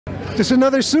Just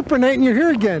another super night and you're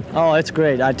here again. Oh, it's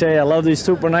great. I tell you, I love these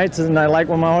super nights, and I like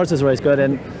when my horses race good,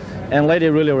 and Lady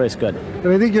really race good. And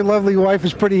I think your lovely wife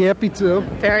is pretty happy too.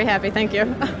 Very happy, thank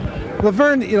you.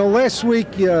 Laverne, you know, last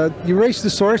week you raced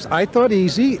this horse, I thought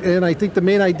easy, and I think the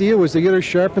main idea was to get her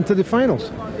sharp into the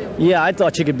finals. Yeah, I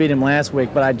thought she could beat him last week,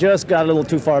 but I just got a little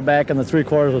too far back, and the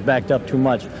 3/4 was backed up too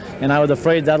much. And I was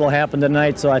afraid that'll happen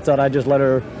tonight, so I thought I'd just let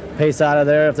her pace out of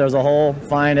there. If there's a hole,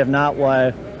 fine. If not,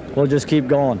 why, we'll just keep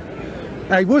going.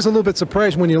 I was a little bit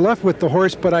surprised when you left with the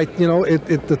horse, but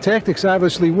the tactics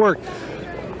obviously worked.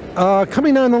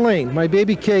 Coming down the lane, my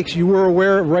baby Cakes, you were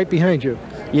aware right behind you.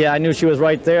 Yeah, I knew she was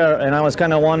right there, and I was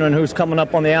kind of wondering who's coming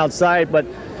up on the outside, but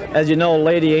as you know,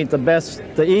 Lady ain't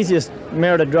the easiest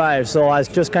mare to drive, so I was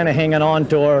just kind of hanging on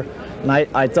to her, and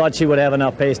I thought she would have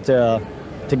enough pace to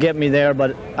get me there,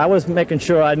 but I was making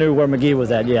sure I knew where McGee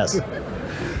was at, yes.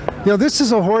 You know, this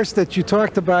is a horse that you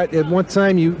talked about at one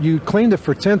time. You claimed it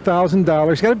for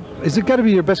 $10,000. Is it got to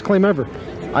be your best claim ever?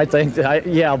 I think,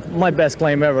 yeah, my best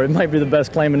claim ever. It might be the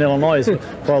best claim in Illinois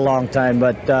for a long time,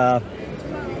 but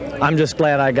I'm just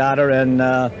glad I got her, and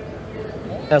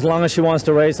as long as she wants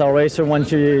to race, I'll race her. When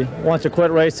she wants to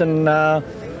quit racing,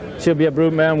 she'll be a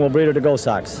broodmare, and we'll breed her to Go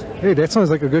Sox. Hey, that sounds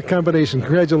like a good combination.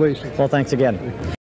 Congratulations. Well, thanks again.